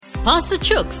Pastor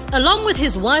Chooks, along with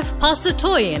his wife, Pastor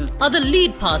Toyin, are the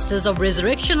lead pastors of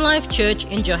Resurrection Life Church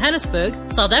in Johannesburg,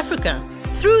 South Africa.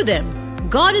 Through them,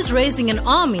 God is raising an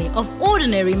army of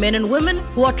ordinary men and women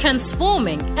who are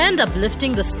transforming and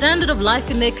uplifting the standard of life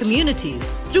in their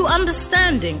communities through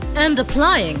understanding and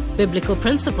applying biblical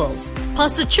principles.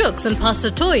 Pastor Chooks and Pastor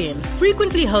Toyin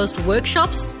frequently host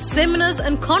workshops, seminars,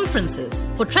 and conferences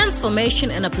for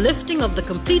transformation and uplifting of the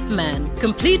complete man,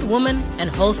 complete woman, and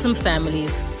wholesome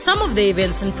families. Some of the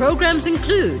events and programs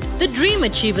include the Dream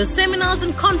Achievers seminars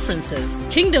and conferences,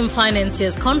 Kingdom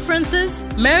Financiers conferences,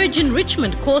 marriage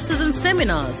enrichment courses and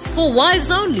seminars, for wives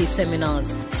only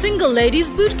seminars, single ladies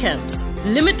boot camps,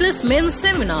 limitless men's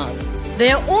seminars.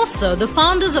 They are also the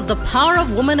founders of the Power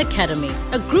of Woman Academy,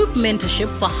 a group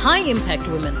mentorship for high impact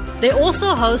women. They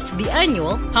also host the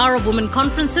annual Power of Women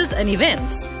conferences and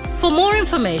events. For more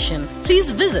information,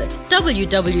 please visit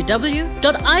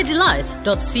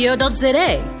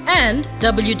www.idelight.co.za and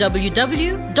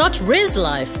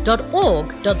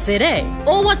www.reslife.org.za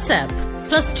or WhatsApp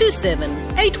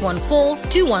 +27 814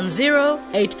 210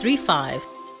 835.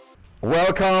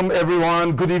 Welcome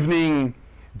everyone. Good evening.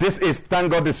 This is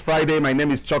Thank God It's Friday. My name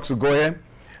is Chuks Ugoye.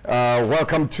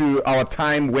 Welcome to our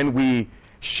time when we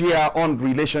share on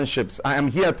relationships. I am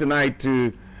here tonight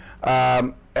to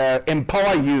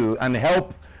empower you and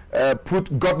help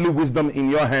put godly wisdom in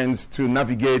your hands to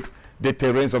navigate the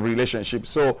terrains of relationships.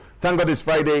 So Thank God It's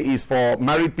Friday is for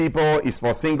married people, is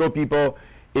for single people,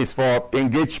 is for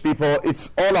engaged people.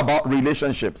 It's all about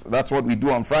relationships. That's what we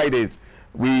do on Fridays.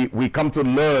 We come to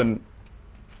learn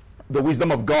the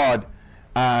wisdom of God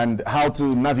and how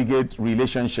to navigate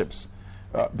relationships,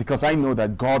 because I know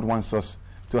that God wants us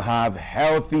to have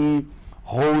healthy,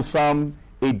 wholesome,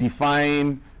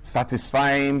 edifying,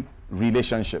 satisfying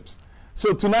relationships.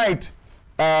 So tonight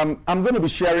I'm going to be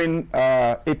sharing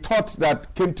a thought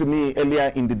that came to me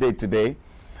earlier in the day today,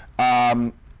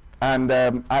 and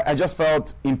I just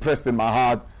felt impressed in my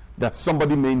heart that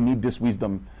somebody may need this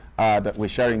wisdom that we're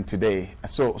sharing today.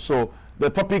 So the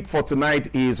topic for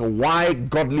tonight is why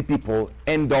godly people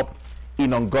end up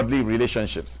in ungodly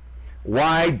relationships.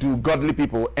 Why do godly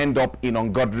people end up in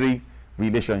ungodly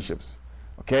relationships?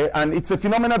 Okay, and it's a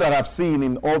phenomenon that I've seen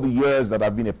in all the years that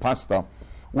I've been a pastor,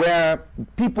 where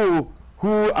people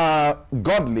who are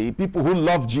godly, people who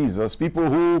love Jesus, people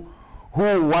who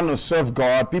want to serve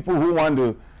God, people who want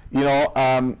to,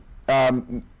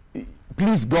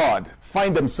 please God,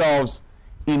 find themselves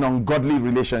in ungodly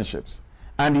relationships,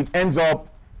 and it ends up,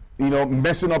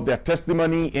 messing up their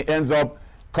testimony. It ends up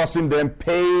causing them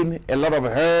pain, a lot of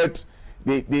hurt.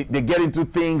 They get into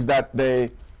things that they're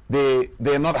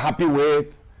not happy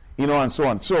with, and so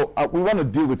on. So we want to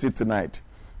deal with it tonight.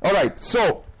 All right,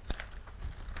 so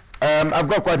I've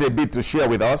got quite a bit to share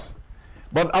with us,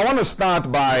 but I want to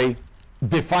start by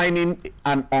defining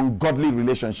an ungodly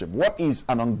relationship. What is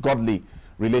an ungodly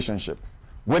relationship?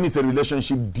 When is a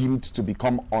relationship deemed to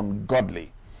become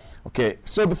ungodly? Okay,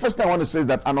 so the first thing I want to say is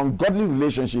that an ungodly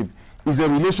relationship is a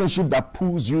relationship that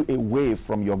pulls you away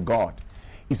from your God.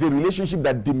 It's a relationship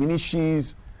that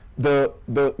diminishes your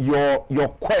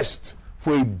quest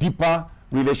for a deeper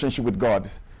relationship with God.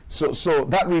 So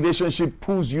that relationship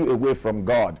pulls you away from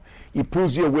God. It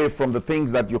pulls you away from the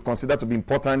things that you consider to be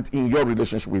important in your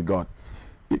relationship with God.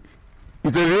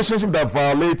 It's a relationship that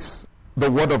violates the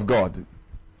Word of God.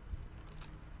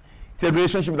 It's a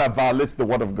relationship that violates the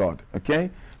Word of God.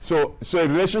 Okay? So a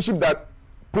relationship that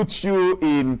puts you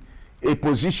in a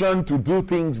position to do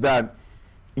things that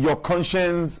your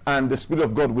conscience and the Spirit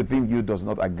of God within you does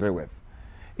not agree with.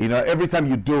 Every time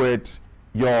you do it,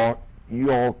 your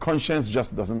conscience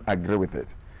just doesn't agree with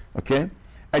it. Okay?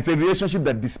 It's a relationship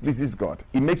that displeases God.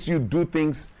 It makes you do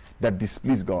things that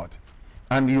displease God.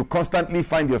 And you constantly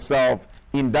find yourself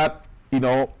in that,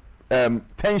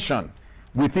 tension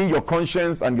within your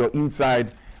conscience and your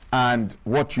inside and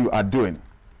what you are doing.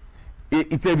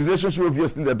 It's a relationship,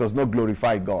 obviously, that does not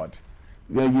glorify God.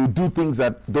 You do things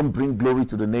that don't bring glory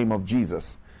to the name of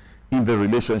Jesus in the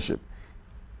relationship.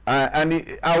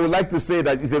 I would like to say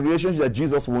that it's a relationship that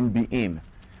Jesus won't be in.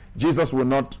 Jesus will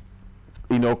not,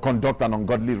 conduct an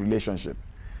ungodly relationship.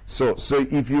 So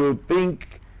if you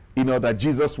think, that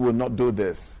Jesus will not do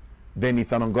this, then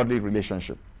it's an ungodly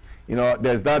relationship.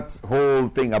 There's that whole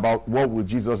thing about what will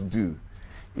Jesus do.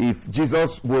 If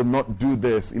Jesus will not do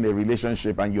this in a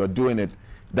relationship and you're doing it,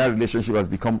 that relationship has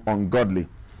become ungodly.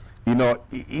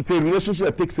 It's a relationship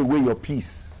that takes away your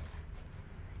peace.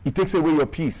 It takes away your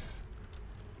peace.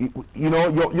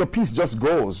 Your peace just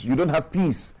goes. You don't have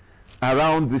peace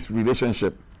around this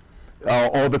relationship,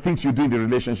 or the things you do in the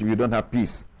relationship. You don't have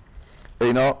peace.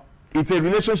 It's a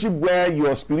relationship where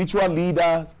your spiritual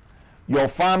leaders, your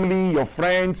family, your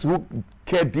friends who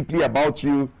care deeply about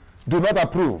you do not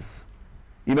approve.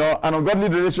 You know, an ungodly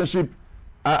relationship,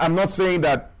 I'm not saying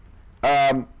that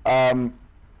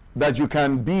that you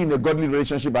can be in a godly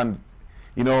relationship and,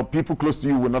 you know, people close to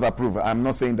you will not approve. I'm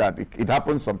not saying that. It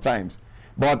happens sometimes.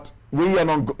 But when you're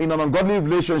in an ungodly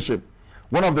relationship,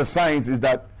 one of the signs is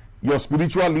that your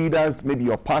spiritual leaders, maybe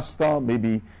your pastor,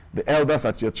 maybe the elders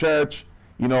at your church,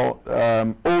 you know,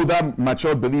 older,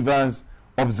 mature believers,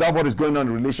 observe what is going on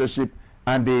in the relationship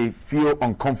and they feel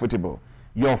uncomfortable.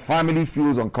 Your family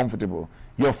feels uncomfortable.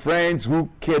 Your friends who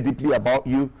care deeply about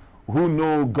you, who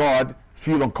know God,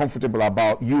 feel uncomfortable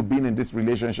about you being in this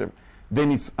relationship.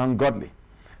 Then it's ungodly.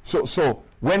 So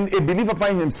when a believer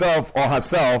finds himself or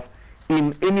herself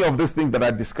in any of these things that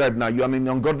I described now, you are in an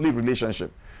ungodly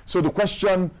relationship. So the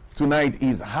question tonight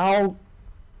is, how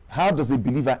does a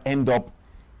believer end up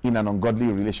in an ungodly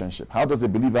relationship? How does a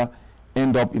believer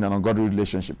end up in an ungodly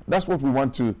relationship? That's what we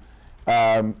want to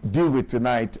deal with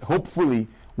tonight. Hopefully,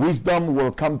 wisdom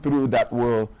will come through that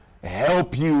will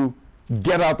help you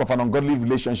get out of an ungodly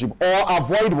relationship or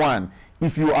avoid one.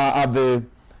 If you are at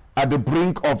the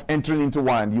brink of entering into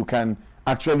one, you can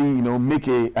actually, you know, make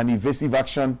an evasive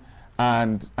action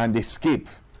and escape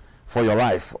for your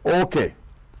life. Okay.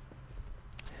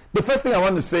 The first thing I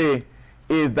want to say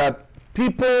is that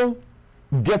people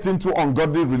get into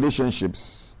ungodly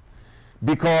relationships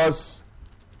because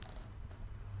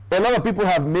a lot of people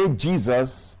have made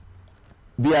Jesus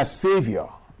their savior,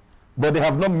 but they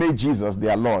have not made Jesus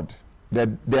their Lord.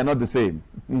 They're not the same.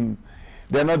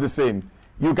 They're not the same.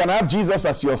 You can have Jesus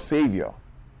as your savior.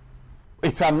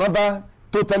 It's another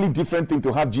totally different thing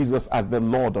to have Jesus as the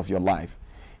Lord of your life.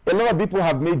 A lot of people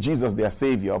have made Jesus their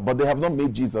savior, but they have not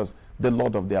made Jesus the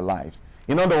Lord of their lives.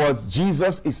 In other words,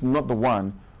 Jesus is not the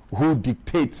one who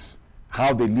dictates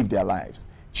how they live their lives.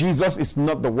 Jesus is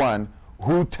not the one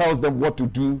who tells them what to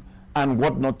do and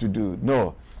what not to do.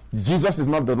 No, Jesus is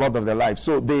not the Lord of their life.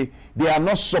 So they are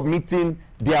not submitting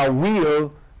their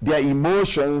will, their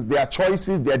emotions, their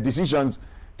choices, their decisions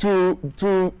to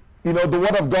you know, the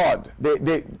Word of God.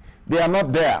 They are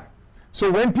not there. So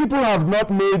when people have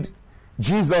not made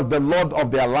Jesus the Lord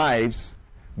of their lives,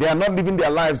 they are not living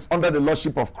their lives under the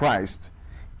Lordship of Christ,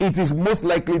 it is most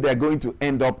likely they're going to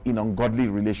end up in ungodly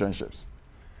relationships.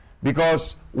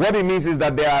 Because what it means is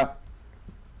that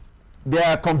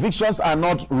their convictions are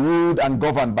not ruled and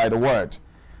governed by the Word.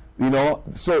 You know,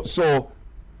 so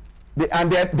they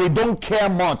don't care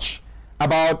much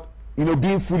about, you know,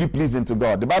 being fully pleasing to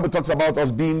God. The Bible talks about us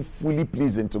being fully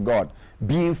pleasing to God.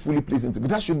 Being fully pleasing to God.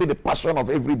 That should be the passion of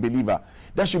every believer.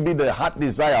 That should be the heart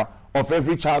desire of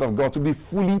every child of God, to be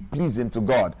fully pleasing to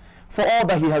God. For all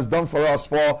that He has done for us,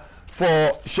 for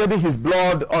shedding His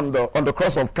blood on the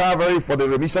cross of Calvary, for the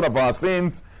remission of our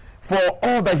sins, for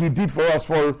all that He did for us,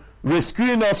 for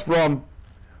rescuing us from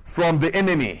the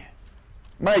enemy.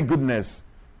 My goodness,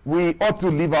 we ought to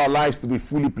live our lives to be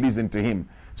fully pleasing to Him.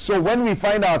 So when we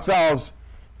find ourselves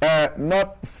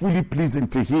not fully pleasing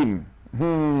to Him,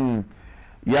 we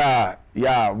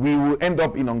will end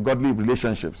up in ungodly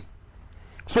relationships.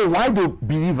 So why do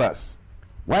believers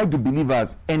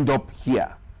end up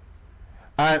here?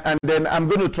 And then I'm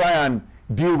going to try and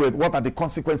deal with what are the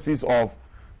consequences of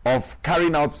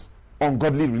carrying out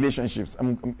ungodly relationships.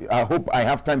 I hope I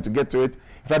have time to get to it.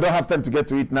 If I don't have time to get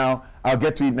to it now, I'll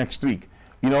get to it next week.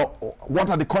 You know, what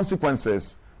are the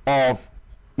consequences of,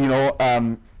 you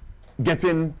know,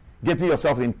 getting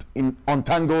yourself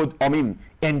entangled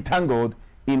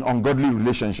in ungodly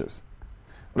relationships?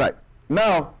 Right.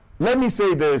 Now, let me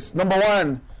say this. Number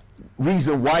one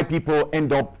reason why godly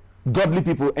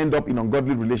people end up in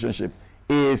ungodly relationship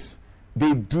is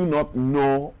they do not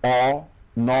know or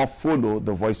nor follow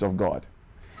the voice of God.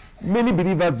 Many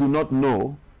believers do not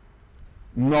know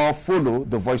nor follow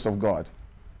the voice of God.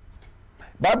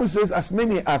 Bible says, as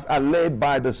many as are led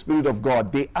by the Spirit of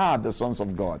God, they are the sons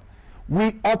of God.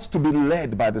 We ought to be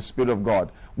led by the Spirit of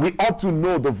God. We ought to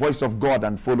know the voice of God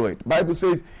and follow it. Bible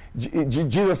says,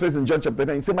 Jesus says in John chapter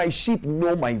 10, He said, my sheep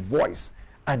know my voice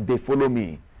and they follow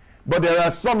me. But there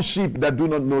are some sheep that do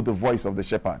not know the voice of the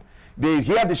shepherd. They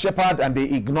hear the shepherd and they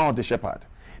ignore the shepherd.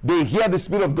 They hear the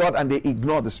Spirit of God and they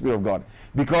ignore the Spirit of God,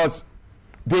 because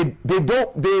they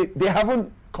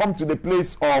haven't come to the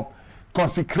place of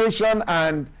consecration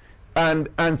and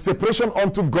separation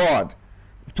unto God,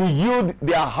 to yield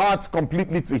their hearts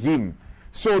completely to Him.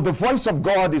 So the voice of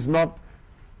God is not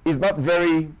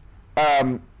very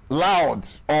loud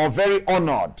or very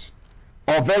honored,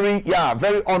 or very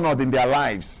honored in their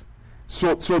lives.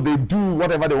 So they do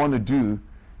whatever they want to do,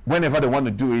 whenever they want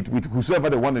to do it, with whosoever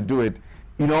they want to do it.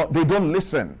 You know, they don't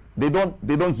listen. They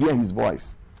don't hear His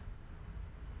voice.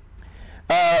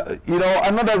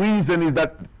 Another reason is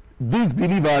that these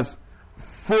believers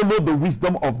follow the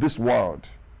wisdom of this world.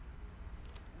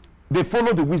 They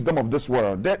follow the wisdom of this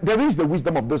world. There is the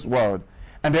wisdom of this world,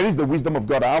 and there is the wisdom of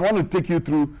God. I want to take you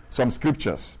through some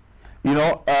scriptures.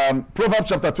 Proverbs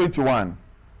chapter 21,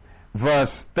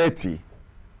 verse 30.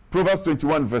 Proverbs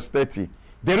 21, verse 30.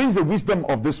 There is the wisdom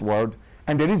of this world,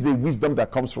 and there is the wisdom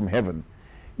that comes from heaven.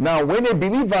 Now, when a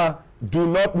believer do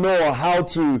not know how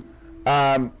to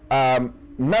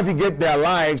navigate their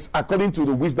lives according to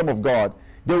the wisdom of God,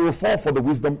 they will fall for the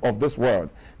wisdom of this world.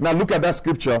 Now, look at that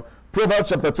scripture, Proverbs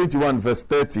chapter 21, verse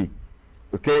 30.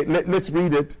 Okay, let's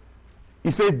read it.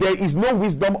 He says, there is no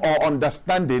wisdom or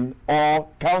understanding or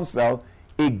counsel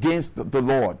against the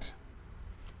Lord.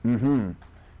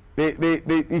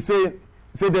 He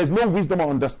said there's no wisdom or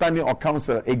understanding or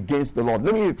counsel against the Lord.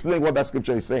 Let me explain what that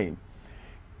scripture is saying.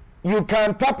 You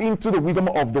can tap into the wisdom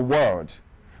of the world,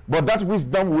 but that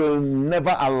wisdom will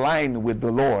never align with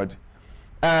the Lord.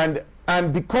 And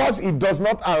because it does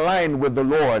not align with the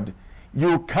Lord,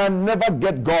 you can never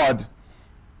get God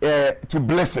to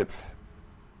bless it.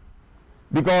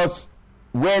 Because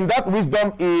when that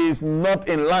wisdom is not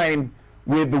in line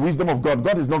with the wisdom of God,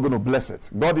 God is not going to bless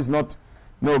it. God is not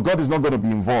going to be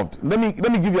involved. Let me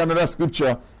give you another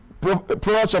scripture.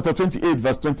 Proverbs chapter 28,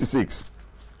 verse 26.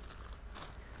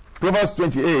 Proverbs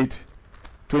 28,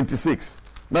 26.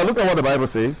 Now look at what the Bible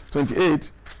says.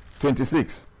 28,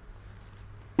 26.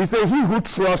 It says, he who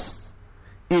trusts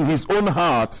in his own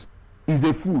heart is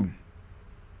a fool,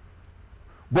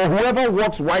 but whoever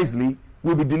walks wisely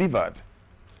will be delivered.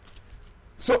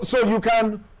 So you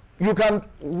can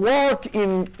walk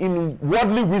in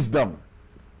worldly wisdom.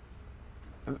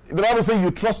 The Bible says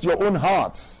you trust your own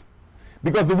hearts,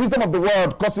 because the wisdom of the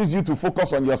world causes you to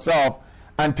focus on yourself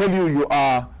and tell you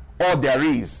are all there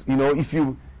is. If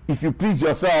you please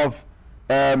yourself,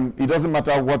 it doesn't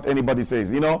matter what anybody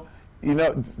says.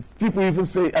 People even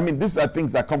say, these are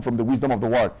things that come from the wisdom of the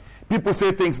world. People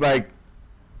say things like,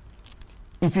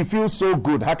 if you feel so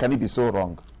good, how can it be so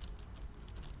wrong?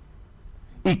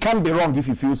 It can't be wrong if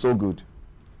you feel so good.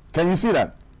 Can you see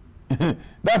that?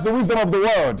 That's the wisdom of the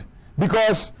world.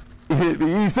 Because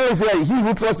he says here, he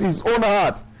who trusts his own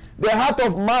heart. The heart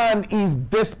of man is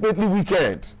desperately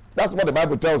wicked. That's what the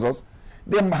Bible tells us.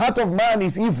 The heart of man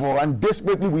is evil and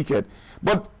desperately wicked.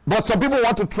 But some people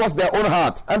want to trust their own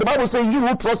heart. And the Bible says, he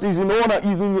who trusts in his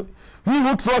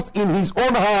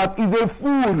own heart is a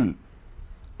fool.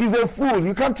 Is a fool.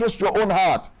 You can't trust your own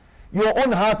heart. Your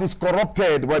own heart is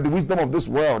corrupted by the wisdom of this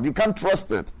world. You can't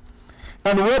trust it.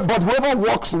 But whoever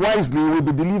walks wisely will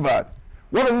be delivered.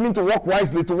 What does it mean to walk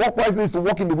wisely? To walk wisely is to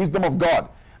walk in the wisdom of God.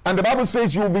 And the Bible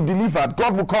says you will be delivered.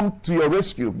 God will come to your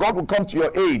rescue. God will come to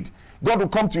your aid. God will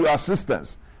come to your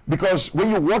assistance. Because when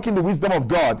you walk in the wisdom of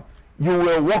God, you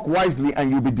will walk wisely and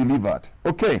you'll be delivered.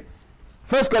 Okay.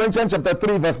 1 Corinthians chapter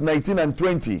 3, verse 19 and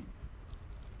 20.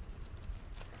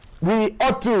 We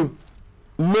ought to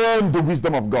learn the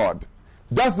wisdom of God.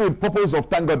 That's the purpose of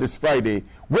Thank God This Friday,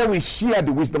 where we share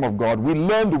the wisdom of God, we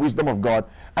learn the wisdom of God,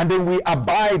 and then we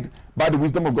abide by the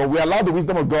wisdom of God. We allow the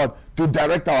wisdom of God to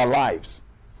direct our lives.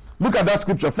 Look at that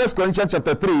scripture, 1 Corinthians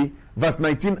chapter 3, verse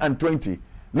 19 and 20.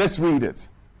 Let's read it.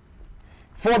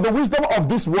 For the wisdom of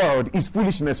this world is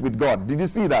foolishness with God. Did you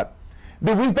see that?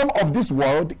 The wisdom of this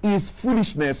world is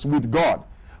foolishness with God.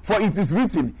 For it is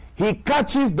written, he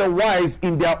catches the wise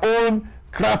in their own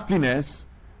craftiness.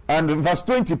 And verse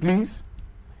 20, please.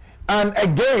 And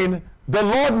again, the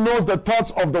Lord knows the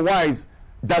thoughts of the wise,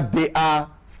 that they are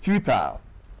futile.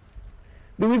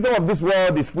 The wisdom of this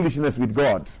world is foolishness with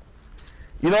God.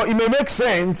 It may make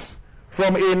sense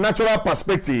from a natural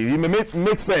perspective. It may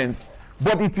make sense,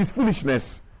 but it is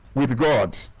foolishness with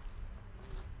God.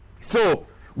 So,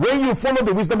 when you follow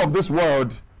the wisdom of this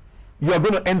world, you are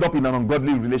going to end up in an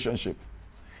ungodly relationship.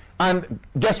 And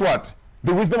guess what?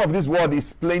 The wisdom of this world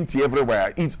is plenty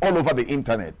everywhere. It's all over the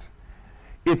internet.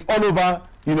 It's all over,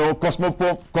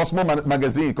 Cosmo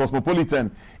magazine,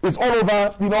 Cosmopolitan. It's all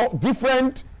over,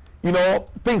 different,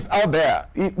 things out there.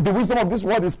 The wisdom of this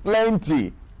world is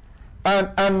plenty.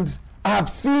 And I have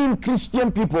seen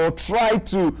Christian people try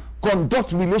to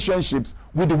conduct relationships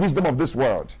with the wisdom of this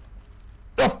world.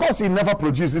 Of course, it never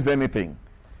produces anything.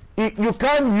 You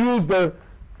can't use the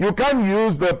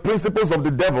principles of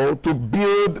the devil to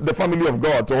build the family of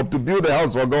God, or to build a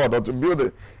house for God, or to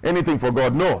build anything for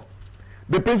God. No.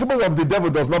 The principles of the devil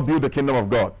does not build the kingdom of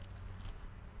God.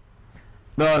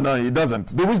 No, it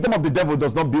doesn't. The wisdom of the devil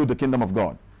does not build the kingdom of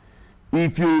God.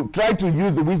 If you try to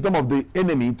use the wisdom of the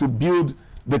enemy to build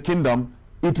the kingdom,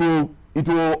 it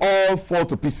will all fall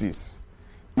to pieces.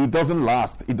 It doesn't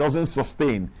last. It doesn't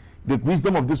sustain. The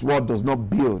wisdom of this world does not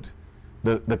build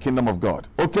the kingdom of God.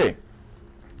 Okay.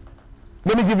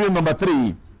 Let me give you number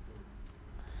 3.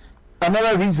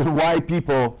 Another reason why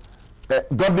people,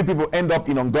 godly people, end up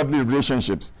in ungodly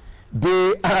relationships.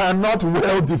 They are not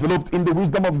well developed in the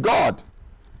wisdom of God.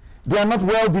 They are not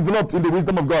well developed in the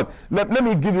wisdom of God. Let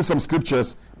me give you some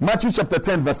scriptures. Matthew chapter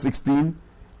 10 verse 16,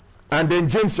 and then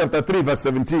James chapter 3 verse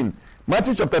 17.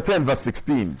 Matthew chapter 10 verse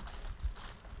 16,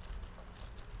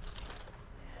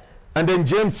 and then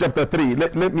James chapter 3.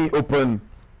 Let me open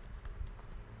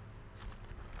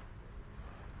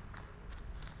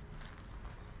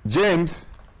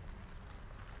James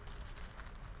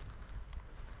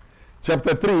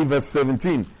chapter 3 verse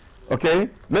 17. Okay,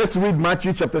 let's read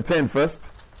Matthew chapter 10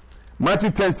 first.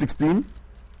 Matthew 10 16.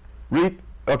 Read.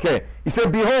 Okay, he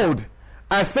said, behold,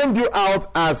 I send you out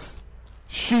as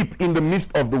sheep in the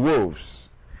midst of the wolves.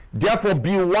 Therefore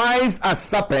be wise as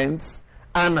serpents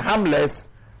and harmless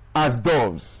as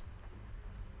doves.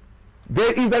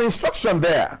 There is an instruction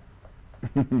there.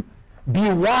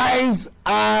 Be wise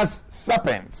as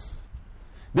serpents.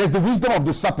 There's the wisdom of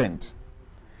the serpent.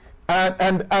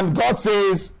 And God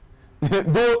says,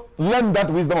 go learn that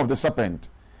wisdom of the serpent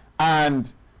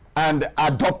and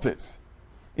adopt it.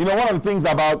 You know, one of the things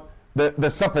about the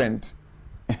serpent,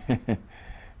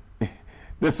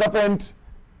 the serpent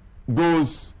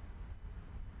goes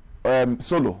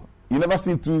solo. You never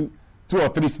see two or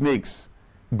three snakes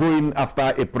going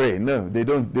after a prey. No, they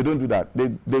don't do that.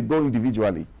 They go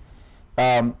individually.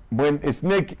 When a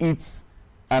snake eats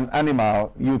an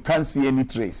animal, you can't see any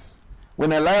trace.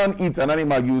 When a lion eats an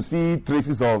animal, you see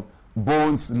traces of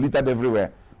bones littered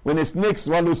everywhere. When a snake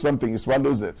swallows something, it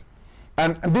swallows it.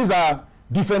 And these are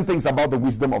different things about the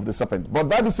wisdom of the serpent. But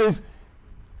Bible says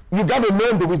you got to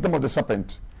learn the wisdom of the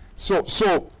serpent. So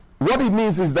what it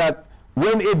means is that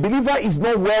when a believer is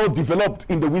not well developed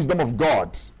in the wisdom of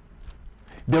God,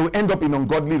 they will end up in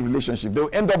ungodly relationship. They will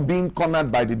end up being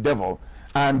cornered by the devil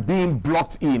and being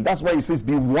blocked in. That's why he says,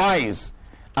 be wise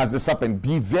as the serpent.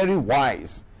 Be very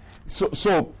wise.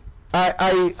 So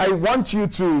I want you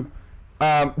to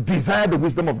desire the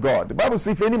wisdom of God. The Bible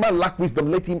says, if any man lack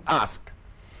wisdom, let him ask.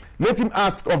 Let him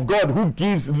ask of God, who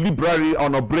gives liberally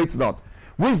and upbraids not.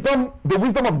 Wisdom, the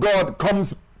wisdom of God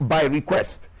comes by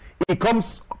request. It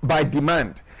comes by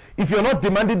demand. If you're not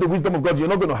demanding the wisdom of God, you're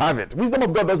not going to have it. Wisdom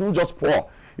of God doesn't just pour.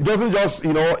 It doesn't just,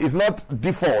 it's not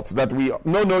default that we,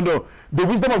 no. The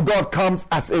wisdom of God comes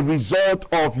as a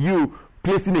result of you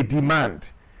placing a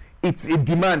demand. It's a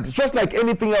demand. Just like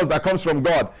anything else that comes from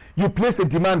God, you place a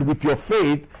demand with your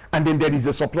faith, and then there is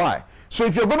a supply. So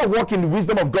if you're going to walk in the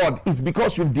wisdom of God, it's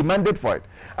because you've demanded for it.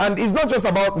 And it's not just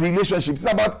about relationships,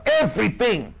 it's about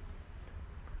everything.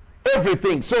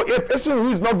 Everything. So a person who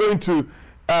is not going to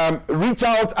reach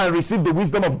out and receive the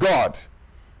wisdom of God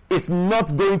is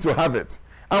not going to have it.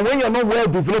 And when you're not well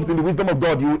developed in the wisdom of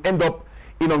God, you end up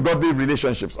in ungodly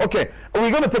relationships. Okay, we're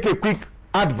going to take a quick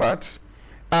advert.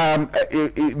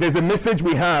 There's a message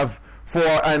we have for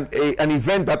an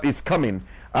event that is coming.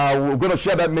 We're going to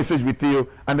share that message with you,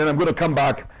 and then I'm going to come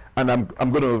back and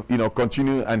I'm going to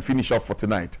continue and finish off for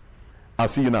tonight. I'll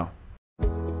see you now.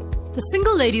 The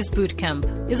Single Ladies Boot Camp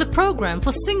is a program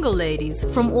for single ladies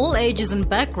from all ages and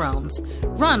backgrounds,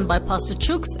 run by Pastor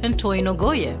Chooks and Toyin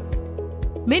Ogoye.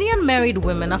 Many unmarried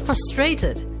women are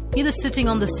frustrated, either sitting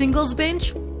on the singles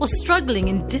bench or struggling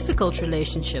in difficult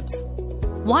relationships.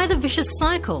 Why the vicious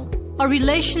cycle? Are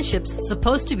relationships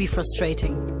supposed to be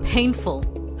frustrating,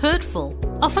 painful, hurtful,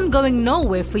 often going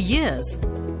nowhere for years?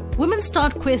 Women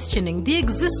start questioning the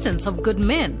existence of good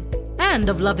men and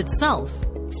of love itself.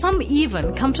 Some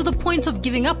even come to the point of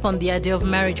giving up on the idea of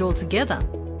marriage altogether.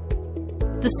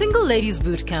 The Single Ladies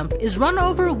Boot Camp is run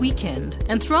over a weekend,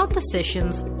 and throughout the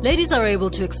sessions, ladies are able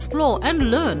to explore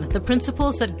and learn the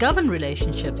principles that govern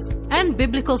relationships and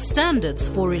biblical standards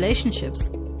for relationships.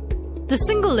 The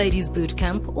Single Ladies Boot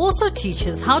Camp also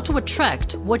teaches how to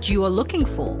attract what you are looking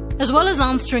for, as well as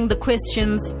answering the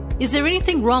questions, is there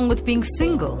anything wrong with being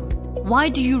single? Why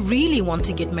do you really want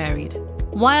to get married?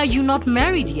 Why are you not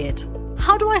married yet?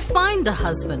 How do I find a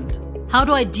husband? How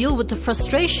do I deal with the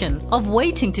frustration of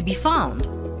waiting to be found?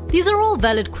 These are all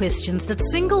valid questions that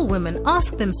single women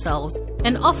ask themselves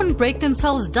and often break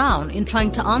themselves down in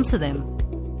trying to answer them.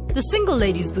 The Single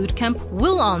Ladies Boot Camp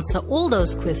will answer all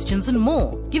those questions and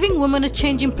more, giving women a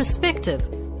change in perspective,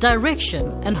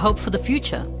 direction, and hope for the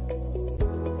future.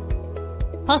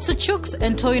 Pastor Chooks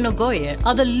and Toyin Ogoye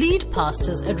are the lead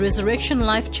pastors at Resurrection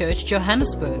Life Church,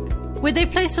 Johannesburg, where they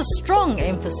place a strong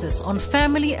emphasis on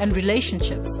family and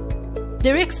relationships.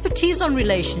 Their expertise on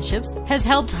relationships has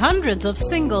helped hundreds of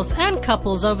singles and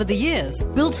couples over the years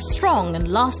build strong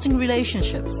and lasting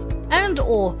relationships. and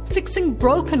or fixing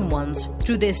broken ones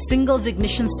through their singles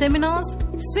ignition seminars,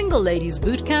 single ladies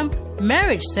boot camp,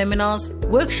 marriage seminars,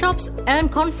 workshops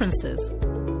and conferences.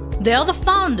 They are the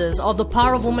founders of the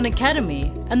Power of Woman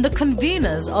Academy and the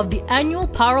conveners of the annual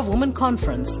Power of Woman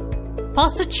Conference.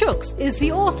 Pastor Chooks is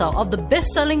the author of the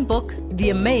best-selling book, The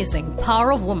Amazing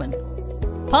Power of Woman.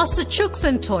 Pastor Chooks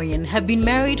and Toyin have been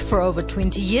married for over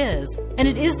 20 years, and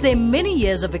it is their many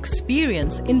years of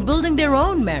experience in building their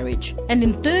own marriage and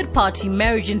in third-party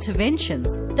marriage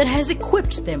interventions that has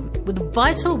equipped them with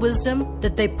vital wisdom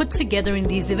that they put together in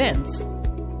these events.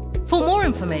 For more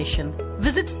information,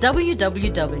 visit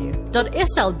www.slbc.co.za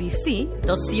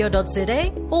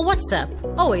or WhatsApp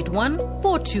 081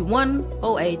 421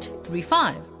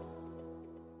 0835.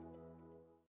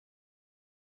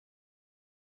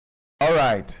 All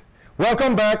right,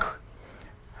 welcome back.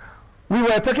 We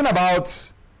were talking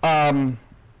about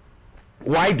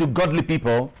why do godly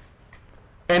people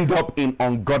end up in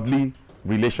ungodly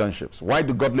relationships? Why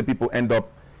do godly people end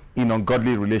up in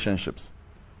ungodly relationships?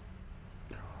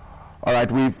 All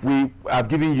right, I've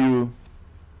given you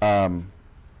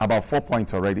about 4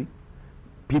 points already.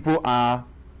 People are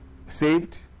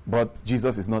saved, but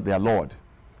Jesus is not their Lord.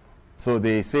 So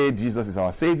they say Jesus is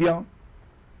our Savior,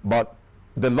 but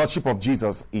the Lordship of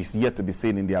Jesus is yet to be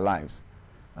seen in their lives.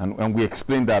 And we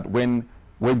explained that when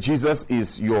Jesus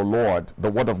is your Lord,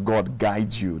 the Word of God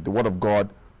guides you. The Word of God,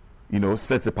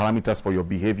 sets the parameters for your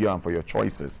behavior and for your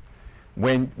choices.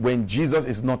 When Jesus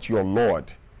is not your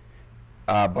Lord,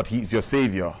 but He's your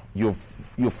Savior, you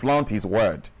flaunt His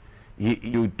Word.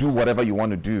 You do whatever you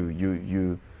want to do.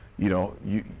 You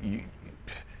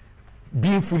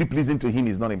being fully pleasing to Him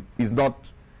is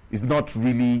not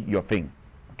really your thing.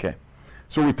 Okay.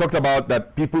 So we talked about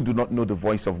that people do not know the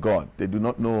voice of God. They do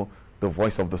not know the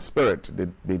voice of the Spirit.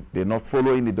 They're not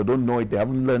following it. They don't know it. They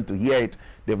haven't learned to hear it.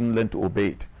 They haven't learned to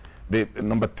obey it.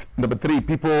 Number 3,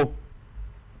 people,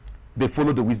 they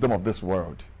follow the wisdom of this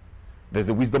world. There's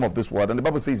a wisdom of this world, and the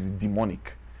Bible says it's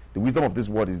demonic. The wisdom of this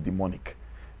world is demonic.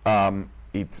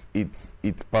 It's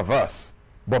perverse,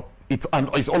 but it's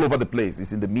all over the place.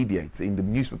 It's in the media. It's in the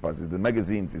newspapers. It's in the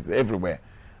magazines. It's everywhere,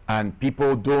 and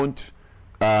people don't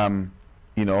know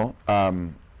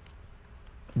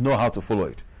how to follow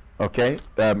it. Okay,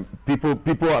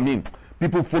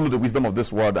 people follow the wisdom of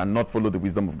this world and not follow the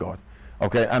wisdom of God.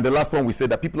 Okay, and the last one, we said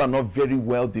that people are not very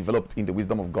well developed in the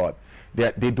wisdom of God.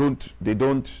 They don't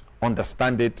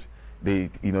understand it. They're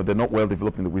not well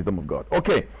developed in the wisdom of God.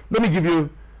 Okay, let me give you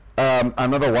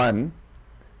another one.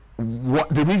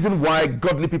 The reason why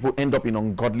godly people end up in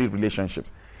ungodly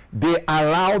relationships, they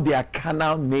allow their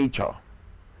carnal nature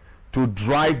to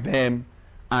drive them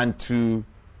and to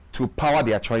power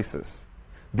their choices.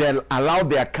 They'll allow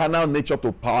their carnal nature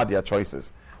to power their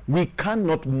choices. We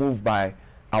cannot move by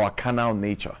our carnal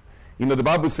nature. The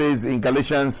Bible says in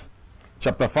Galatians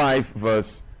chapter 5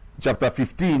 verse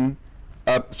 16,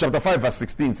 Galatians chapter 5 verse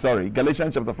 16,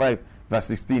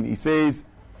 it says,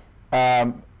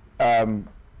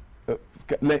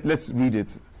 let's read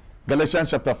it. Galatians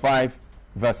chapter 5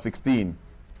 verse 16.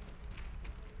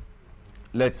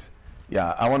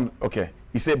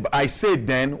 He said, I say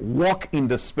then, walk in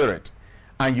the Spirit,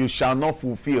 and you shall not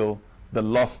fulfill the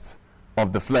lust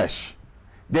of the flesh.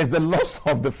 There's the lust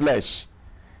of the flesh,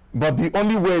 but the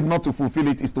only way not to fulfill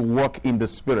it is to walk in the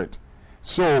Spirit.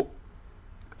 So,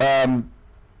 when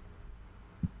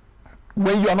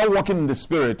you are not walking in the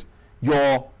Spirit,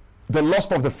 the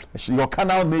lust of the flesh, your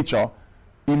carnal nature,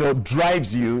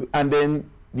 drives you, and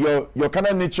then your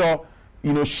carnal nature,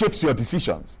 shapes your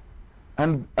decisions.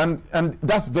 And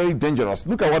that's very dangerous.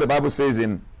 Look at what the Bible says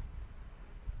in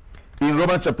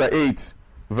Romans chapter 8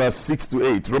 verse 6 to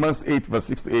 8. Romans 8 verse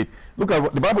 6 to 8. Look at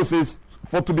what the Bible says.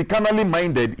 For to be carnally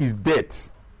minded is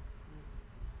death,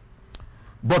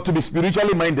 but to be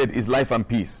spiritually minded is life and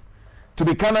peace. To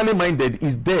be carnally minded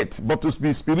is death, but to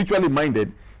be spiritually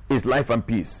minded is life and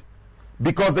peace.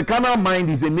 Because the carnal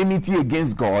mind is enmity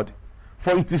against God,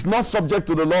 for it is not subject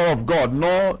to the law of God,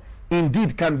 nor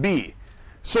indeed can be.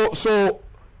 So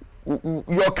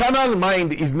your carnal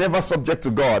mind is never subject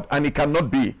to God, and it cannot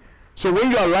be. So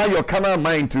when you allow your carnal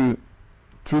mind to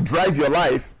drive your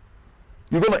life,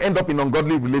 you're going to end up in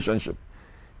ungodly relationship.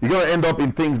 You're going to end up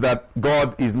in things that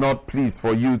God is not pleased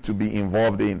for you to be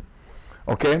involved in.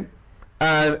 Okay?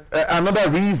 And another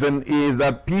reason is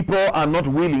that people are not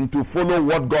willing to follow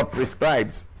what God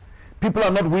prescribes. People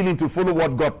are not willing to follow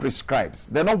what God prescribes.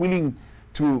 They're not willing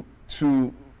to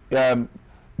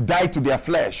die to their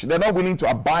flesh. They're not willing to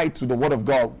abide to the word of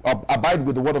God, abide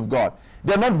with the word of God.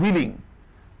 They're not willing.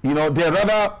 They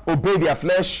rather obey their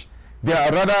flesh. They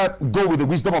rather go with the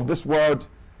wisdom of this world.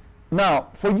 Now,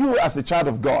 for you as a child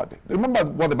of God, remember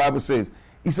what the Bible says.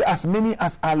 It says, as many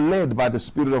as are led by the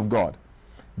Spirit of God,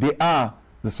 they are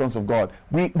the sons of God.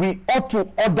 We ought to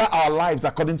order our lives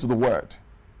according to the word.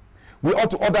 We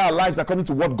ought to order our lives according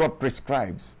to what God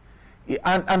prescribes.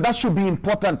 And that should be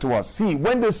important to us. See,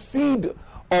 when the seed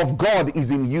of God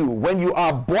is in you, when you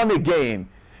are born again,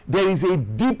 there is a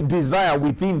deep desire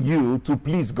within you to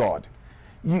please God.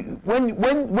 When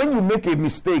you make a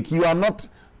mistake, you are not,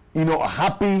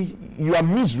 happy, you are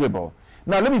miserable.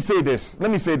 Now, let me say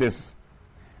this.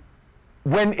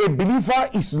 When a believer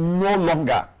is no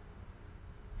longer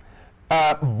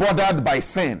bothered by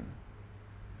sin,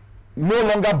 no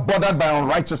longer bothered by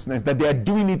unrighteousness, that they are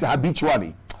doing it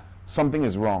habitually, something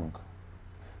is wrong.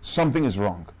 Something is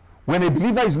wrong. When a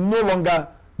believer is no longer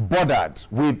bothered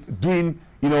with doing,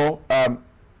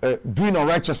 doing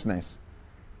unrighteousness,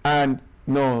 and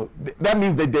that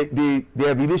means that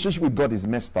their relationship with God is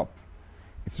messed up.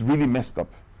 It's really messed up.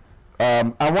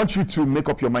 I want you to make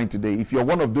up your mind today. If you're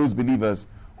one of those believers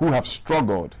who have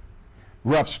struggled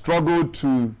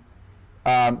to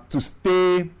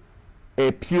stay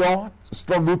pure,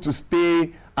 struggle to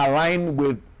stay aligned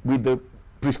with the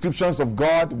prescriptions of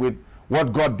God, with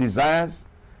what God desires,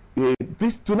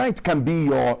 this tonight can be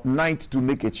your night to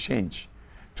make a change,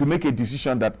 to make a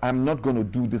decision that I'm not going to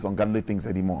do these ungodly things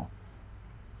anymore.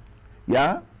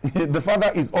 Yeah, the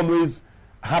Father is always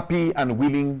happy and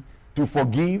willing to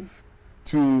forgive,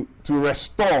 to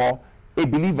restore a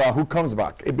believer who comes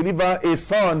back, a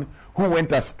son who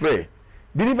went astray.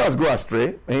 Believers go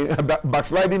astray.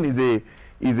 Backsliding is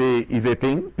a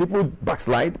thing. People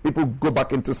backslide. People go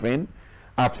back into sin.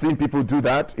 I've seen people do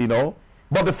that,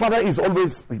 But the Father is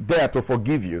always there to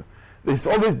forgive you. He's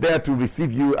always there to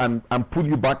receive you and pull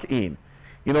you back in.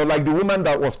 Like the woman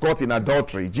that was caught in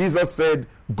adultery. Jesus said,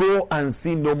 go and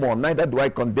sin no more, neither do I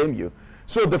condemn you.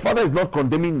 So the Father is not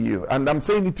condemning you. And I'm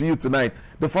saying it to you tonight.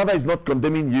 The Father is not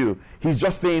condemning you. He's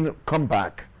just saying, come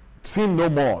back. Sin no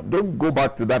more. Don't go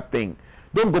back to that thing.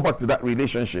 Don't go back to that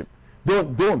relationship.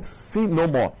 Don't sin no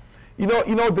more.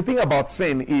 The thing about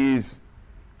sin is,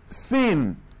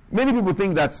 many people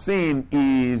think that sin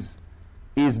is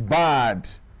bad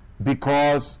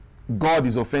because God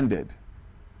is offended.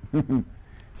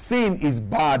 Sin is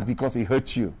bad because it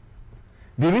hurts you.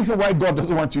 The reason why God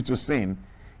doesn't want you to sin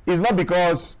is not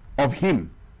because of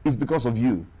him, it's because of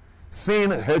you.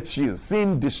 Sin hurts you.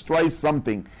 Sin destroys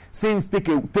something. Sin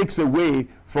takes away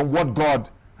from what God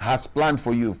has planned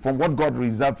for you, from what God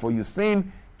reserved for you.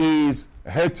 Sin is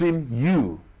hurting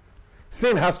you.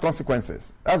 Sin has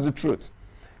consequences. That's the truth.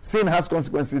 Sin has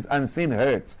consequences and sin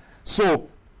hurts. So,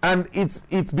 and it's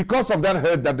because of that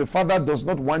hurt that the Father does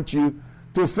not want you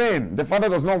to sin. The Father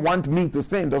does not want me to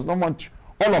sin, does not want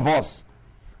all of us.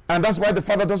 And that's why the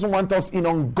Father doesn't want us in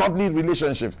ungodly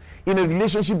relationships, in a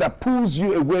relationship that pulls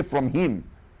you away from him.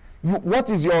 What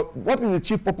is the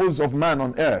chief purpose of man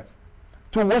on earth?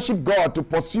 To worship God, to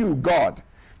pursue God,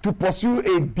 to pursue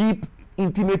a deep,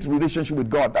 intimate relationship with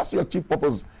God. That's your chief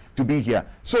purpose to be here.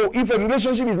 So if a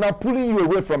relationship is now pulling you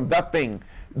away from that thing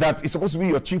that is supposed to be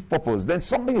your chief purpose, then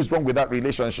something is wrong with that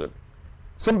relationship.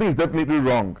 Something is definitely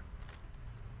wrong.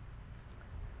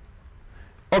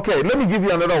 Okay, let me give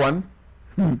you another one.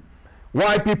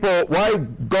 Why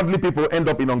godly people end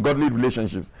up in ungodly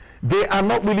relationships. They are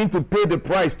not willing to pay the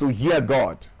price to hear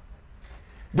God.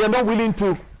 They are not willing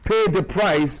to pay the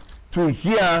price to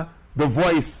hear the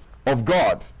voice of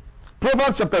God.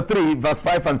 Proverbs chapter 3 verse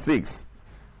 5 and 6.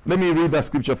 Let me read that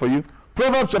scripture for you.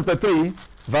 Proverbs chapter 3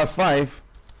 verse 5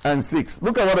 and 6.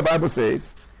 Look at what the Bible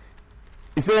says.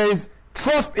 It says,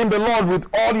 trust in the Lord with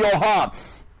all your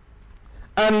hearts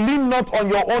and lean not on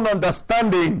your own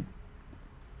understanding.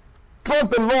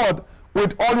 Trust the Lord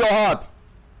with all your heart.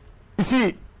 You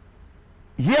see,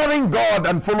 hearing God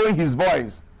and following his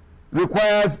voice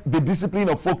requires the discipline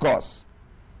of focus.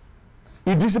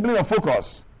 A discipline of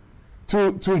focus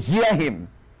to hear him.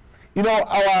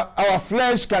 Our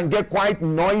flesh can get quite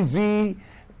noisy,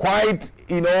 quite,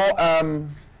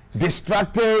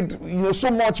 distracted, so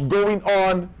much going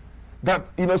on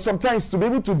that, sometimes to be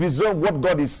able to discern what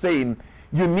God is saying,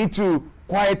 you need to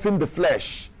quieten the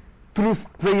flesh through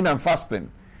praying and fasting.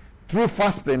 Through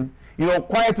fasting,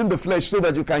 quieten the flesh so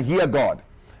that you can hear God.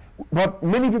 But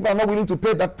many people are not willing to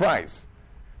pay that price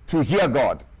to hear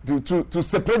God, to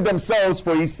separate themselves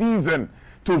for a season,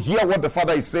 to hear what the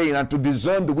Father is saying and to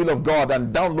discern the will of God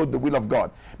and download the will of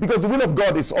God. Because the will of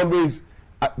God is always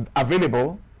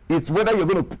available. It's whether you're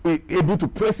going to be able to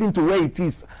press into where it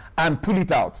is and pull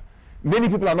it out. Many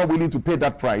people are not willing to pay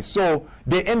that price. So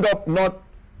they end up not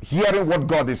hearing what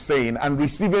God is saying and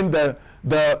receiving the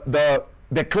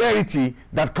clarity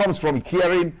that comes from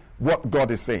hearing what God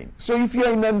is saying. So if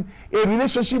you're in a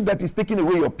relationship that is taking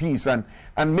away your peace and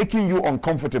making you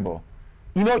uncomfortable,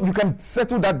 you know, you can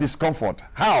settle that discomfort.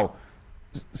 How?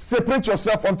 Separate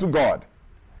yourself unto God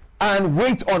and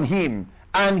wait on him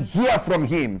and hear from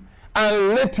him and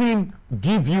let him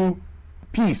give you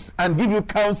peace and give you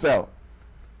counsel.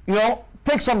 You know,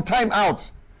 take some time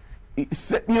out. You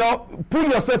know, pull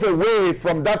yourself away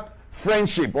from that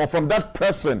friendship or from that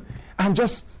person and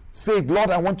just say, Lord,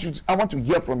 I want to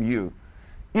hear from you.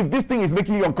 If this thing is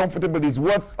making you uncomfortable, is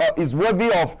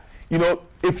worthy of, you know,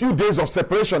 a few days of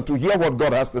separation to hear what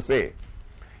God has to say.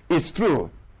 It's true.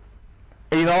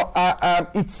 You know,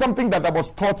 it's something that I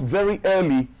was taught very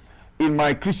early in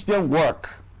my Christian work,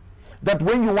 that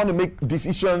when you want to make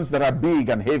decisions that are big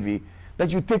and heavy,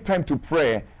 that you take time to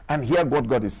pray and hear what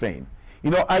God is saying.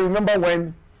 You know, I remember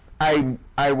when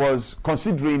I was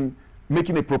considering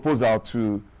making a proposal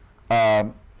to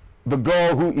the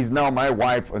girl who is now my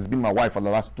wife, has been my wife for the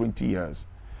last 20 years.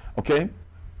 Okay?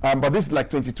 But this is like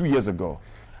 22 years ago.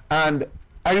 And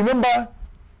I remember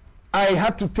I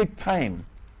had to take time,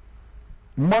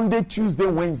 Monday, Tuesday,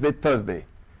 Wednesday, Thursday,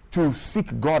 to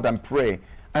seek God and pray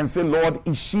and say, Lord,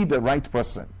 is she the right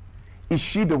person? Is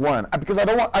she the one? Because I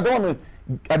didn't want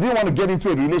to get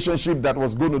into a relationship that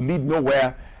was going to lead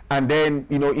nowhere, and then,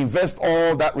 you know, invest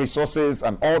all that resources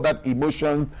and all that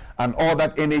emotions and all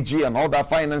that energy and all that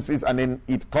finances, and then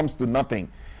it comes to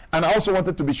nothing. And I also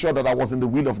wanted to be sure that I was in the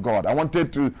will of God. I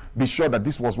wanted to be sure that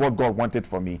this was what God wanted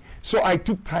for me. So I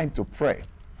took time to pray.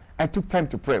 I took time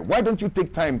to pray. Why don't you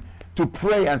take time to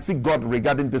pray and seek God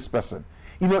regarding this person?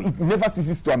 You know, it never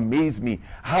ceases to amaze me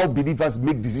how believers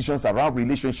make decisions around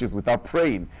relationships without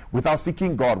praying, without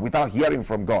seeking God, without hearing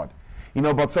from God. You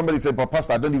know, but somebody said, but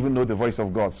Pastor, I don't even know the voice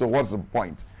of God. So what's the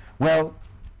point? Well,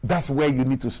 that's where you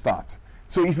need to start.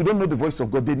 So if you don't know the voice of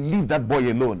God, then leave that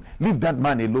boy alone. Leave that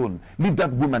man alone. Leave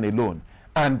that woman alone.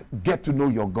 And get to know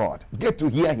your God. Get to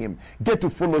hear him. Get to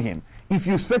follow him. If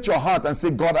you set your heart and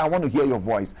say, God, I want to hear your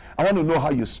voice. I want to know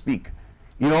how you speak.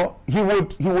 You know, he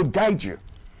would guide you.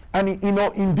 And, you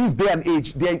know, in this day and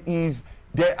age,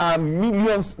 there are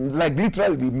millions, like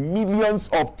literally millions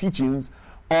of teachings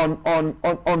on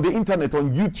the internet,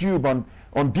 on YouTube,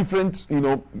 on different, you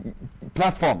know,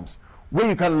 platforms where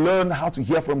you can learn how to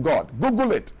hear from God.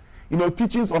 Google it. You know,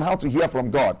 teachings on how to hear from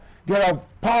God. There are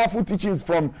powerful teachings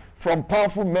from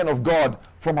powerful men of God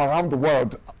from around the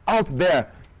world out there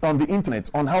on the internet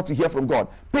on how to hear from God.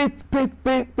 Pay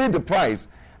the price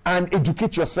and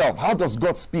educate yourself. How does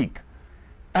God speak?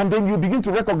 And then you begin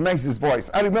to recognize his voice.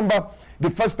 I remember the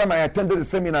first time I attended a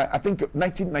seminar, I think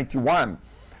 1991,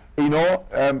 you know,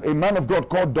 a man of God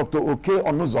called Dr. Oke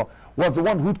Onuzo was the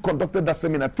one who conducted that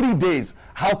seminar, 3 days,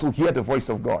 how to hear the voice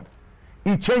of God.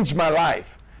 He changed my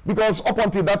life, because up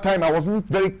until that time, I wasn't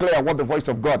very clear what the voice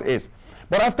of God is.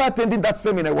 But after attending that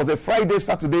seminar, it was a Friday,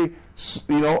 Saturday,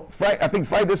 you know, I think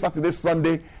Friday, Saturday,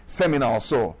 Sunday seminar or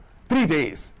so. 3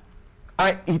 days.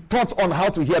 He taught on how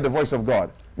to hear the voice of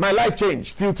God. My life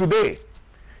changed till today.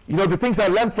 You know, the things I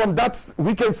learned from that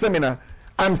weekend seminar,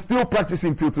 I'm still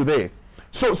practicing till today.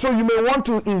 So you may want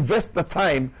to invest the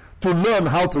time to learn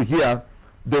how to hear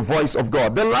the voice of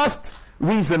God. The last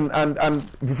reason, and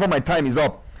before my time is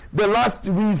up, the last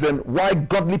reason why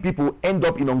godly people end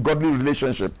up in ungodly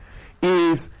relationship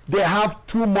is they have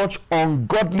too much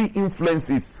ungodly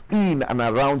influences in and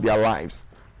around their lives.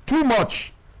 Too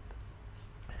much.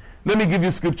 Let me give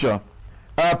you scripture.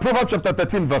 Proverbs chapter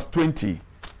 13 verse 20.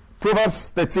 Proverbs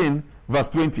 13 verse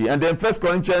 20. And then 1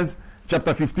 Corinthians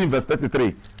chapter 15 verse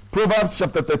 33. Proverbs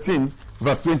chapter 13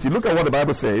 verse 20. Look at what the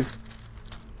Bible says.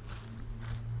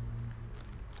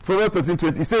 Proverbs 13,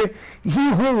 20. It says, he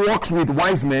who walks with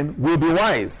wise men will be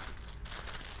wise,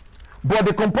 but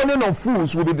the companion of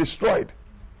fools will be destroyed.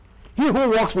 He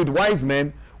who walks with wise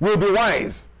men will be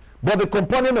wise, but the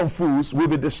companion of fools will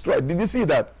be destroyed. Did you see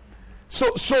that?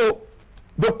 So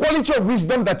the quality of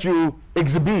wisdom that you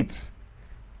exhibit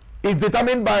is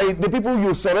determined by the people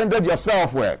you surrendered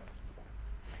yourself with.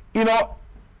 You know,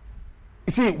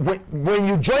 you see, when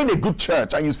you join a good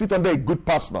church and you sit under a good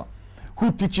pastor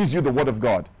who teaches you the word of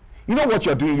God, you know what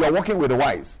you're doing? You're working with the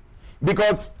wise.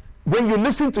 Because when you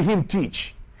listen to him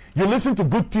teach, you listen to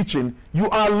good teaching, you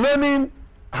are learning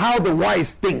how the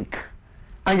wise think,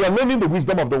 and you're learning the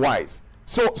wisdom of the wise.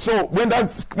 So when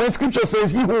scripture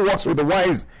says he who walks with the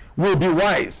wise will be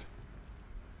wise,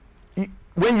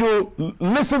 when you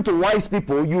listen to wise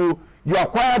people, you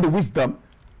acquire the wisdom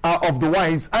of the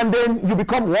wise, and then you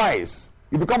become wise.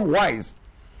 You become wise.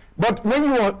 But when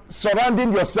you are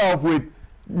surrounding yourself with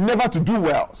never to do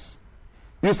wells,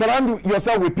 you surround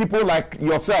yourself with people like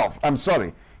yourself, I'm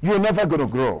sorry, you're never going to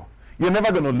grow. You're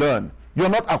never going to learn. You're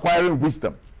not acquiring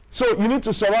wisdom. So you need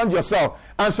to surround yourself.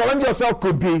 And surround yourself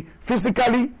could be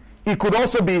physically. It could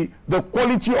also be the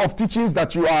quality of teachings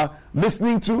that you are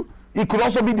listening to. It could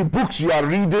also be the books you are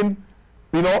reading.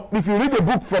 You know, if you read a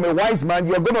book from a wise man,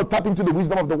 you're going to tap into the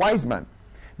wisdom of the wise man.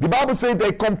 The Bible says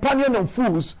the companion of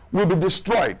fools will be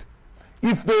destroyed.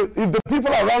 If the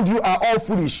people around you are all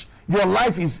foolish, your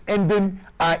life is ending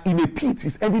in a pit.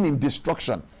 It's ending in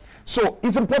destruction. So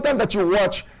it's important that you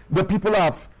watch the people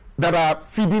that are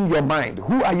feeding your mind.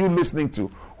 Who are you listening to?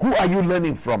 Who are you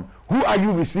learning from? Who are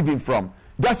you receiving from?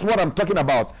 That's what I'm talking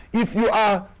about. If you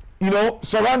are,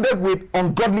 surrounded with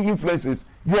ungodly influences,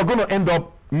 you are going to end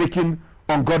up making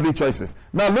ungodly choices.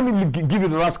 Now, let me give you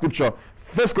the last scripture.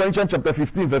 1 Corinthians chapter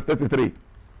 15, verse 33.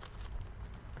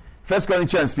 1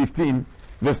 Corinthians 15,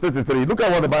 verse 33. Look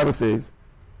at what the Bible says.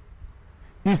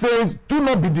 He says, do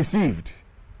not be deceived.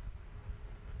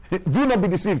 Do not be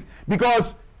deceived.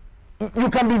 Because you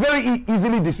can be very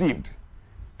easily deceived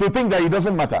to think that it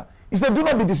doesn't matter. He said, do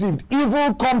not be deceived.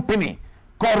 Evil company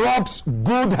corrupts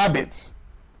good habits.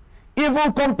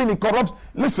 Evil company corrupts.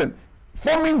 Listen,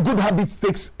 forming good habits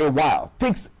takes a while,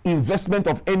 takes investment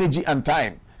of energy and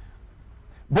time.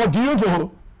 But do you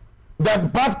know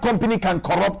that bad company can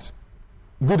corrupt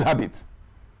good habit?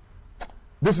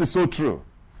 This is so true.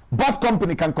 Bad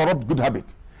company can corrupt good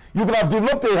habit. You could have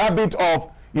developed a habit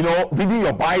of, reading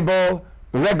your Bible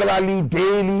regularly,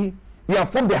 daily. You have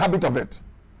formed the habit of it.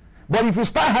 But if you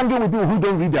start hanging with people who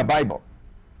don't read their Bible,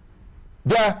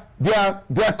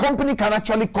 their company can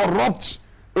actually corrupt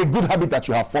a good habit that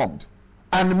you have formed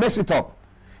and mess it up.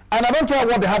 And I don't care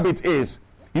what the habit is.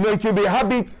 It can be a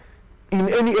habit in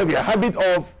any area, habit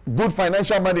of good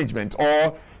financial management,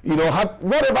 or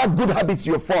whatever good habits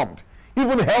you have formed,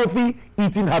 even healthy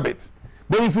eating habits.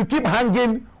 But if you keep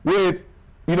hanging with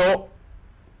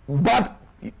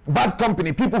bad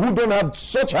company, people who don't have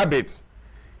such habits,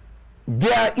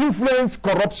 their influence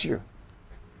corrupts you.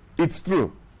 It's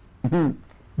true. Do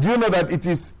you know that it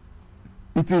is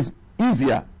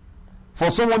easier for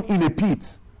someone in a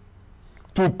pit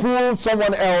to pull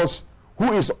someone else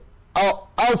who is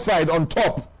outside on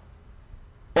top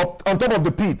of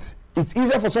the pit? It's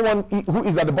easier for someone who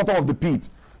is at the bottom of the pit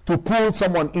to pull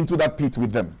someone into that pit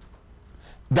with them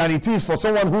than it is for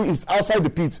someone who is outside the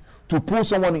pit to pull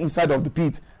someone inside of the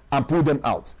pit and pull them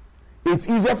out. It's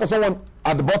easier for someone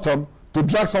at the bottom to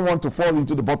drag someone to fall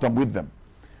into the bottom with them.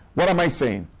 What am I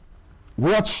saying?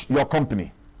 Watch your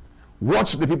company.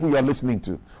 Watch the people you are listening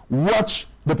to. Watch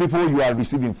the people you are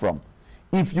receiving from.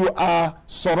 If you are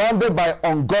surrounded by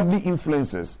ungodly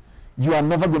influences, you are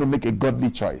never going to make a godly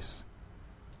choice.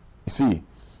 You see,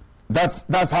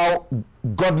 that's how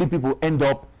godly people end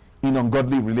up in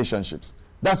ungodly relationships.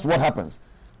 That's what happens.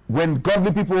 When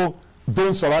godly people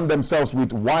don't surround themselves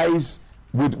with wise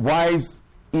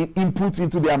inputs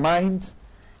into their minds,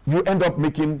 you end up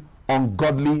making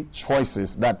ungodly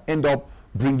choices that end up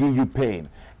bringing you pain.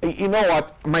 You know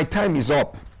what? My time is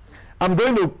up. I'm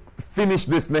going to finish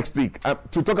this next week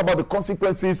to talk about the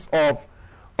consequences of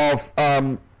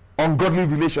ungodly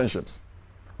relationships.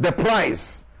 The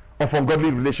price of ungodly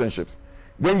relationships.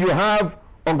 When you have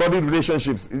ungodly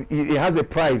relationships, it has a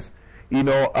price,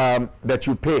 that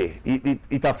you pay.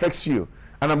 It affects you.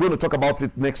 And I'm going to talk about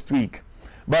it next week.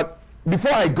 But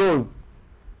before I go,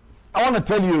 I want to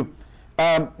tell you,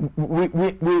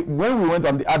 when we went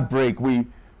on the ad break, we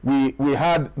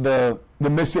had the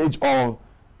message on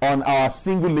our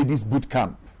single ladies boot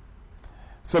camp.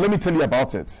 So let me tell you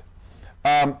about it.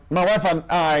 My wife and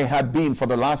I had been for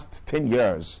the last 10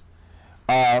 years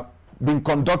been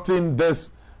conducting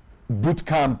this boot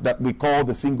camp that we call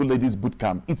the single ladies boot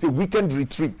camp. It's a weekend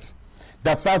retreat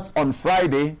that starts on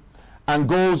Friday and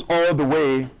goes all the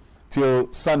way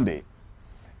till Sunday.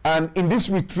 And in this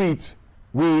retreat,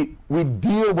 we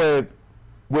deal with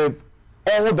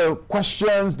all the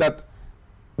questions that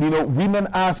women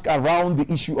ask around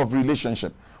the issue of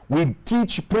relationship. We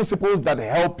teach principles that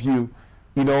help you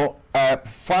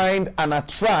find and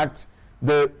attract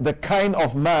the kind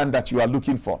of man that you are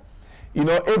looking for.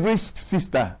 Every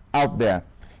sister out there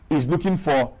is looking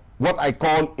for what I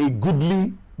call a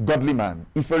goodly, godly man.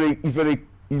 If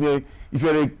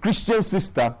you're a Christian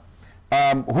sister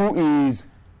who is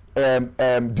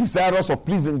desirous of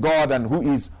pleasing God and who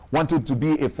is wanted to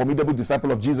be a formidable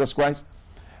disciple of Jesus Christ,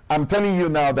 I'm telling you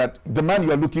now that the man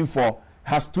you're looking for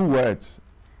has two words.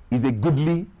 He's a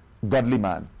goodly, godly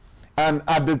man. And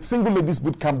at the Single Ladies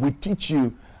Boot Camp, we teach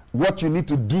you what you need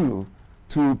to do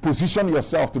to position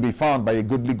yourself to be found by a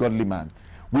goodly, godly man.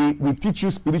 We teach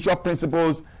you spiritual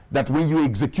principles that when you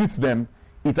execute them,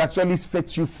 it actually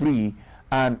sets you free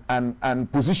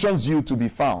and positions you to be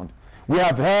found. We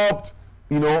have helped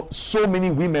so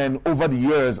many women over the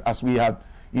years as we have,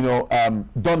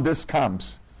 done these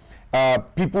camps.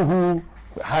 People who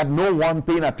had no one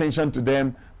paying attention to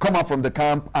them come out from the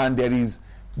camp, and there is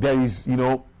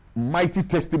mighty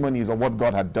testimonies of what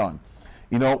God had done.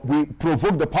 We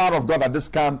provoke the power of God at this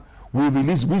camp. We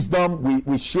release wisdom.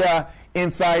 We share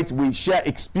insights. We share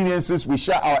experiences. We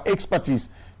share our expertise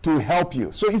to help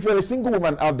you. So if you're a single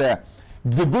woman out there,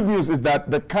 the good news is that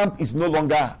the camp is no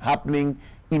longer happening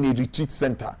in a retreat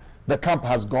center. The camp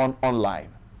has gone online.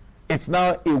 It's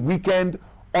now a weekend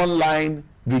online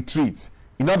retreat.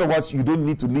 In other words, you don't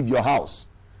need to leave your house.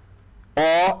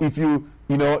 Or if you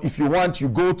want, you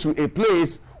go to a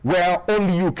place where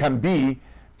only you can be,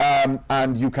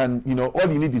 and you can,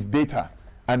 all you need is data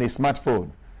and a smartphone,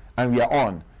 and we are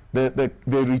on. The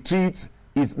retreat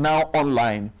is now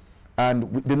online,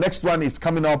 and the next one is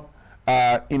coming up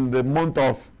in the month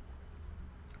of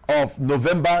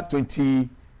November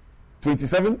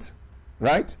 27th,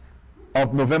 right?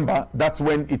 Of November. That's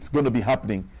when it's going to be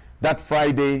happening. That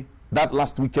Friday, that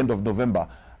last weekend of November.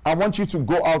 I want you to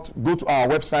go to our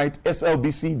website,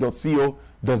 slbc.co.za,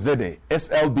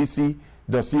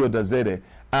 slbc.co.za,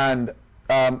 and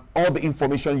all the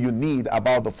information you need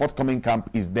about the forthcoming camp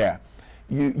is there.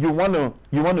 You want to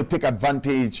take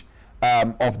advantage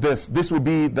of this. This will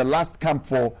be the last camp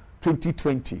for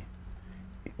 2020.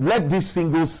 Let this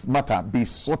singles matter be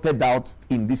sorted out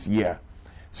in this year,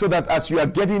 so that as you are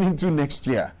getting into next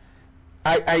year,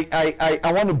 I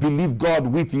want to believe God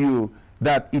with you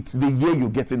that it's the year you're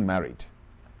getting married.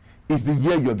 It's the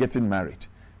year you're getting married.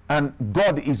 And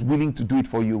God is willing to do it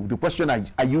for you. The question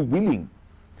is, are you willing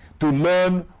to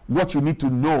learn what you need to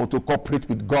know to cooperate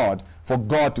with God for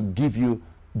God to give you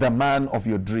the man of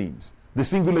your dreams? The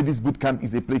Single Ladies Boot Camp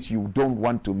is a place you don't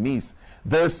want to miss.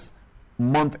 This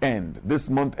month end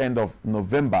of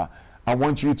November, I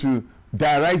want you to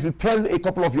diarize it. Tell a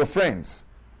couple of your friends.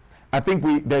 I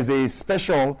think there's a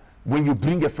special when you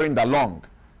bring a friend along.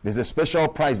 There's a special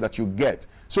prize that you get.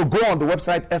 So go on the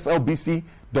website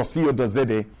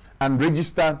slbc.co.za and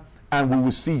register, and we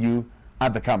will see you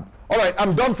at the camp. All right,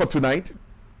 I'm done for tonight.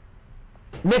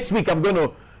 Next week I'm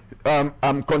going to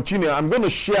continue. I'm going to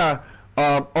share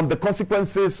on the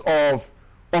consequences of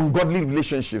ungodly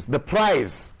relationships, the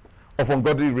price of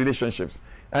ungodly relationships.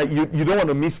 You don't want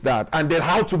to miss that. And then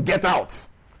how to get out.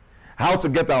 How to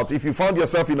get out. If you found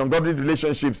yourself in ungodly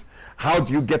relationships, how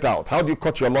do you get out? How do you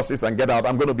cut your losses and get out?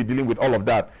 I'm going to be dealing with all of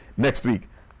that next week.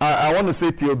 I want to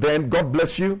say till then, God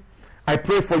bless you. I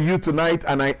pray for you tonight,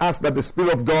 and I ask that the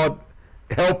Spirit of God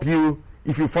help you.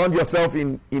 If you found yourself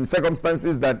in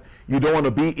circumstances that you don't want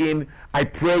to be in, I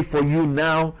pray for you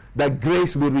now that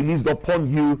grace will be released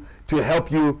upon you to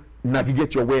help you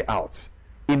navigate your way out.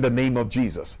 In the name of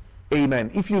Jesus.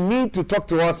 Amen. If you need to talk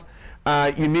to us,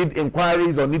 you need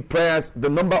inquiries or need prayers, the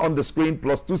number on the screen,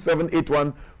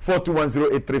 +2781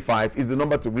 4210 835, is the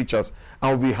number to reach us.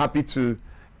 And we'll be happy to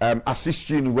assist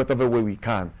you in whatever way we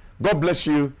can. God bless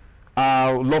you.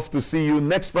 I would love to see you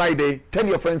next Friday. Tell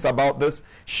your friends about this.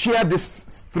 Share this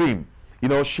stream.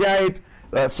 Share it.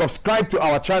 Subscribe to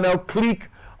our channel. Click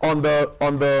on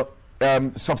the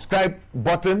subscribe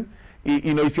button.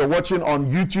 If you're watching on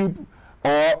YouTube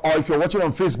or if you're watching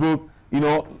on Facebook,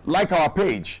 like our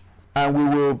page. And we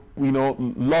will,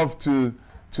 love to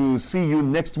see you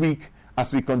next week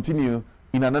as we continue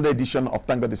in another edition of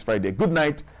Thank God It's Friday. Good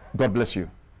night. God bless you.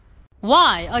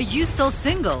 Why are you still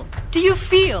single? Do you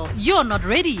feel you're not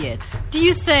ready yet? Do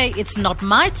you say it's not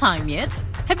my time yet?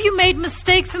 Have you made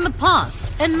mistakes in the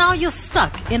past and now you're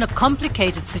stuck in a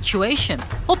complicated situation?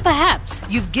 Or perhaps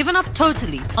you've given up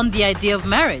totally on the idea of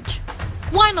marriage?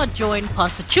 Why not join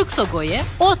Pastor Chukso Goye,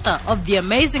 author of The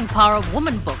Amazing Power of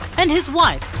Woman book, and his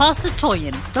wife, Pastor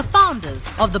Toyin, the founders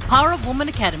of the Power of Woman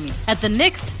Academy, at the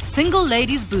next Single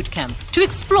Ladies Boot Camp to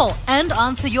explore and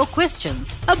answer your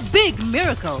questions. A big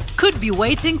miracle could be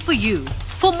waiting for you.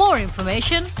 For more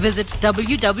information, visit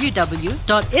www.slbc.co.za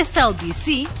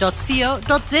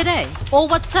or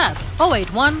WhatsApp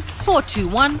 081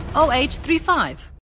 421 0835.